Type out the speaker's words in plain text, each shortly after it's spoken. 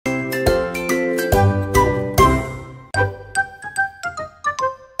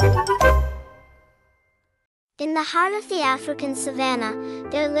the heart of the African savanna,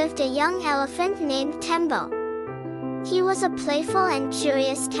 there lived a young elephant named Tembo. He was a playful and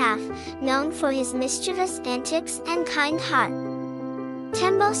curious calf, known for his mischievous antics and kind heart.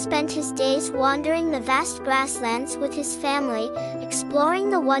 Tembo spent his days wandering the vast grasslands with his family,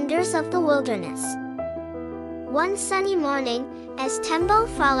 exploring the wonders of the wilderness. One sunny morning, as Tembo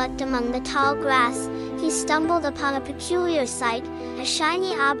frolicked among the tall grass, he stumbled upon a peculiar sight, a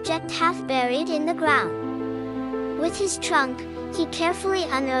shiny object half buried in the ground. With his trunk, he carefully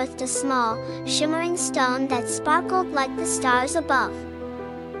unearthed a small, shimmering stone that sparkled like the stars above.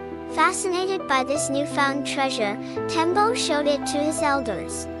 Fascinated by this newfound treasure, Tembo showed it to his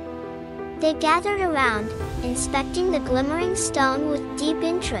elders. They gathered around, inspecting the glimmering stone with deep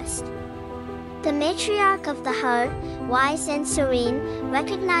interest. The matriarch of the herd, wise and serene,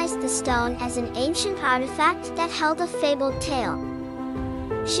 recognized the stone as an ancient artifact that held a fabled tale.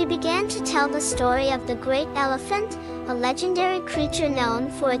 She began to tell the story of the great elephant, a legendary creature known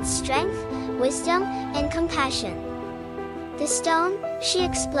for its strength, wisdom, and compassion. The stone, she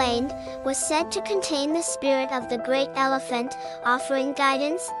explained, was said to contain the spirit of the great elephant, offering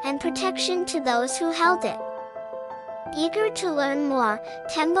guidance and protection to those who held it. Eager to learn more,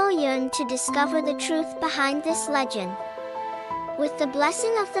 Tembo yearned to discover the truth behind this legend. With the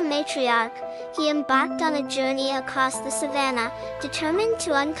blessing of the matriarch, he embarked on a journey across the savanna, determined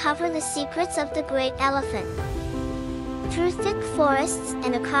to uncover the secrets of the great elephant. Through thick forests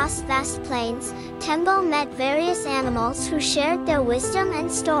and across vast plains, Tembo met various animals who shared their wisdom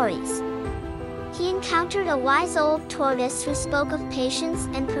and stories. He encountered a wise old tortoise who spoke of patience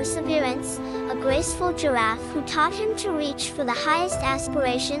and perseverance, a graceful giraffe who taught him to reach for the highest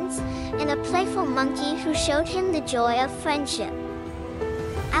aspirations, and a playful monkey who showed him the joy of friendship.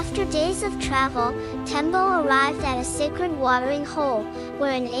 After days of travel, Tembo arrived at a sacred watering hole,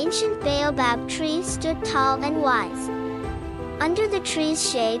 where an ancient baobab tree stood tall and wise. Under the tree's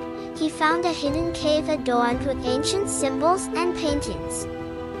shade, he found a hidden cave adorned with ancient symbols and paintings.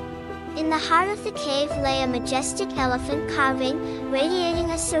 In the heart of the cave lay a majestic elephant carving, radiating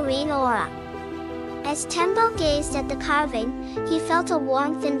a serene aura. As Tembo gazed at the carving, he felt a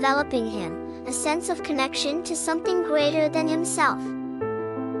warmth enveloping him, a sense of connection to something greater than himself.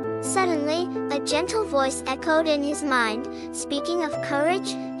 Suddenly, a gentle voice echoed in his mind, speaking of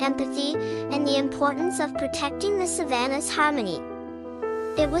courage, empathy, and the importance of protecting the savanna's harmony.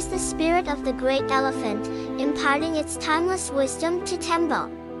 It was the spirit of the great elephant, imparting its timeless wisdom to Tembo.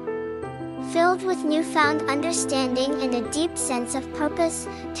 Filled with newfound understanding and a deep sense of purpose,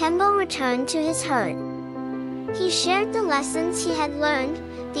 Tembo returned to his herd. He shared the lessons he had learned,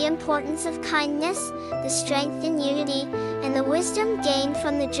 the importance of kindness, the strength in unity, and the wisdom gained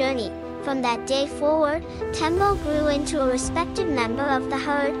from the journey. From that day forward, Tembo grew into a respected member of the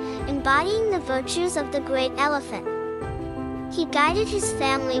herd, embodying the virtues of the great elephant. He guided his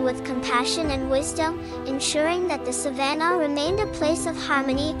family with compassion and wisdom, ensuring that the savanna remained a place of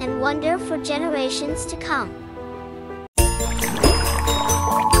harmony and wonder for generations to come.